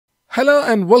Hello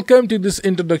and welcome to this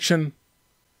introduction.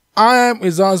 I am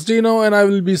Izaz Dino and I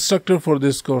will be instructor for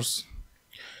this course.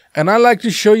 And I'd like to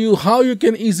show you how you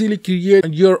can easily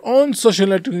create your own social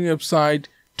networking website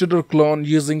tutor clone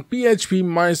using PHP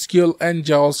MySQL and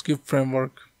JavaScript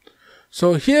framework.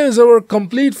 So here is our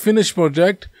complete finished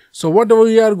project. So whatever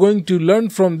we are going to learn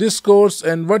from this course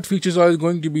and what features are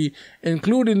going to be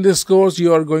included in this course,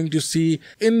 you are going to see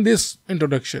in this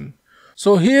introduction.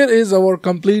 So here is our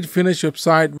complete finished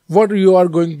website, what you are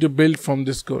going to build from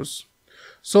this course.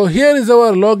 So here is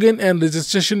our login and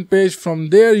registration page. From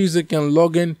there user can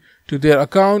log in to their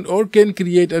account or can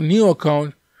create a new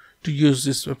account to use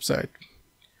this website.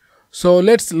 So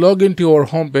let's log into our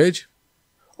home page,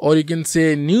 or you can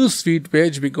say newsfeed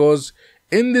page, because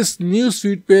in this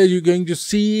newsfeed page you're going to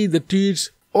see the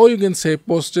tweets, or you can say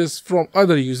posts from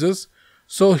other users.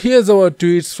 So here's our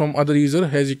tweets from other user.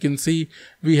 As you can see,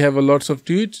 we have a lots of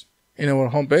tweets in our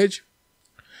home page.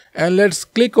 And let's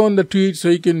click on the tweet so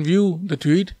you can view the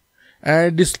tweet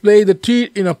and display the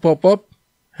tweet in a pop-up.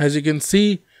 As you can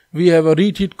see, we have a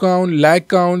retweet count, like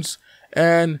counts,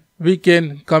 and we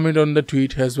can comment on the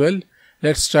tweet as well.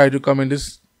 Let's try to comment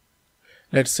this.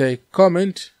 Let's say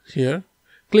comment here.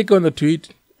 Click on the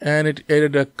tweet and it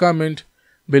added a comment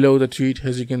below the tweet,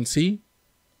 as you can see.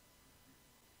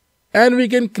 And we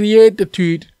can create a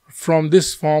tweet from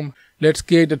this form. Let's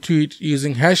create a tweet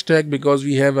using hashtag, because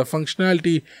we have a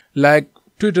functionality like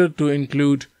Twitter to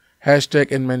include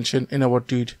hashtag and mention in our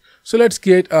tweet. So let's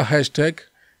create a hashtag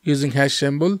using hash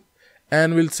symbol,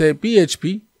 and we'll say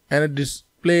PHP and it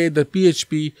display the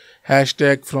PHP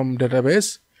hashtag from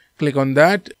database. Click on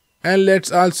that, and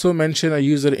let's also mention a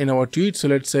user in our tweet. So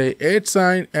let's say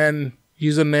 @ and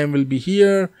username will be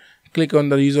here. Click on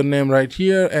the username right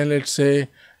here, and let's say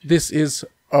this is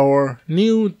our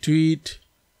new tweet,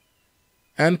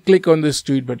 and click on this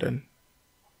tweet button.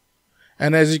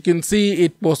 And as you can see,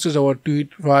 it posted our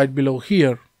tweet right below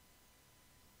here.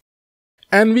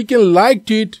 And we can like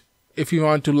tweet if you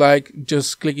want to like,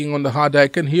 just clicking on the heart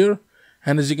icon here.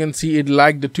 And as you can see, it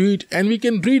liked the tweet, and we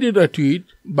can retweet a tweet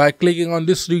by clicking on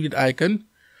this retweet icon,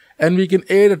 and we can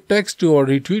add a text to our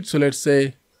retweet. So let's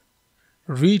say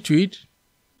retweet.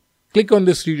 Click on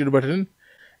this retweet button,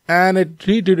 and it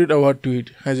retweeted our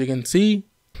tweet, as you can see.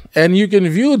 And you can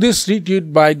view this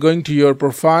retweet by going to your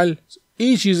profile.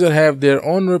 Each user have their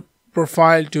own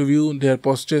profile to view their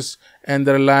posts and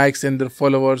their likes and their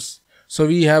followers. So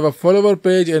we have a follower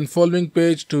page and following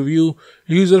page to view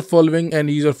user following and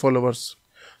user followers.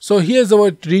 So here's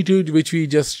our retweet which we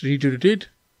just retweeted.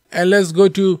 And let's go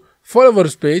to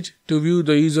followers page to view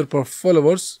the user per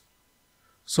followers.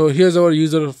 So here's our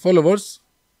user followers,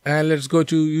 and let's go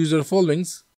to user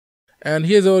followings. And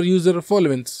here's our user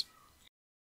followings.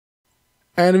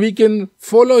 And we can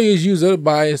follow each user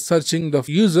by searching the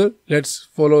user. Let's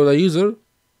follow the user.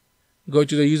 Go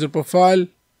to the user profile,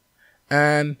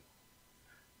 and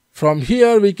from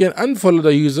here we can unfollow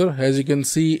the user. As you can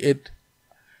see, it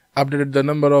updated the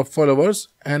number of followers,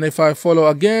 and if I follow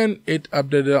again, it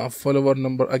updated a follower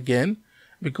number again,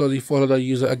 because we follow the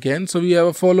user again. So we have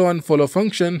a follow and follow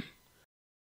function.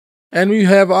 And we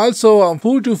have also a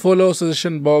who to follow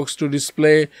suggestion box to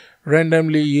display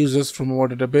randomly users from our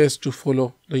database to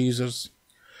follow the users.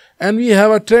 And we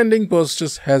have a trending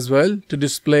posts as well to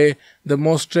display the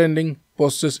most trending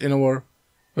posts in our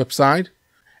website.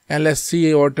 And let's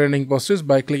see our trending posts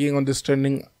by clicking on this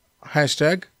trending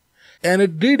hashtag. And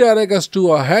it redirects us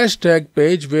to a hashtag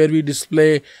page where we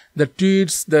display the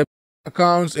tweets, the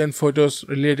accounts and photos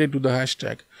related to the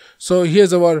hashtag. So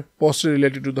here's our post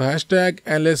related to the hashtag,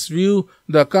 and let's view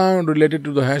the account related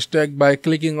to the hashtag by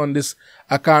clicking on this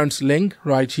accounts link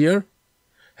right here.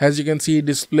 As you can see,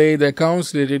 display the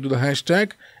accounts related to the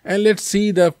hashtag, and let's see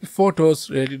the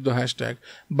photos related to the hashtag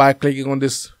by clicking on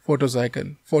this photos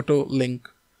icon, photo link.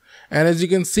 And as you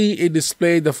can see, it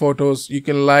displays the photos. You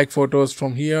can like photos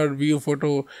from here, view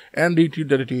photo, and retweet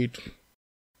the retweet.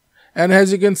 And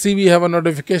as you can see, we have a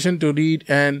notification to read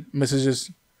and messages.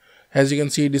 As you can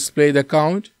see, display the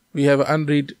account. We have an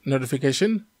unread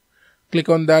notification. Click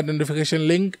on that notification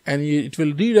link, and it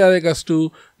will redirect us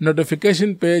to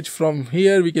notification page. From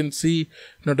here we can see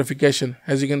notification.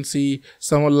 As you can see,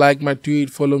 someone liked my tweet,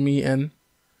 follow me, and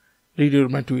retweet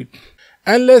my tweet.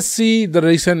 And let's see the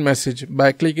recent message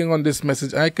by clicking on this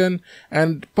message icon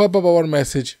and pop up our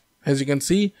message. As you can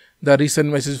see, the recent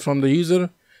message from the user.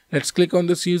 Let's click on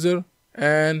this user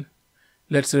and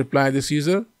let's reply this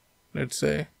user. Let's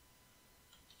say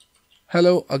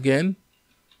hello again.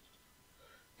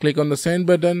 Click on the send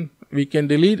button. We can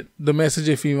delete the message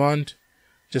if we want.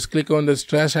 Just click on this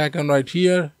trash icon right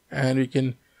here, and we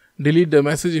can delete the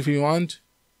message if we want.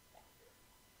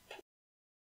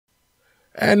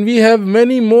 And we have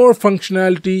many more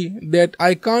functionality that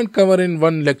I can't cover in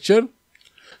one lecture.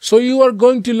 So you are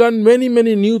going to learn many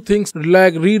new things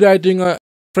like rewriting a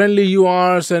friendly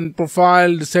URLs and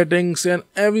profile settings and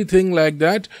everything like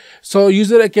that. So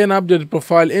user can update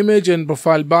profile image and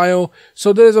profile bio.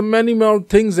 So there is a many more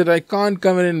things that I can't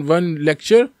cover in one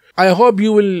lecture. I hope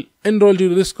you will enroll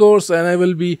to this course, and I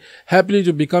will be happy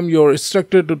to become your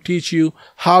instructor to teach you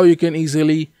how you can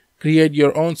easily create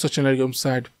your own social network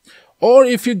website. Or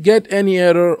if you get any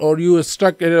error or you are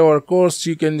stuck in our course,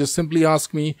 you can just simply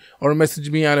ask me or message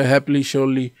me, and I'll happily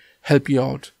surely help you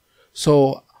out.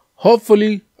 So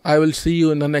hopefully I will see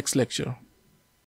you in the next lecture.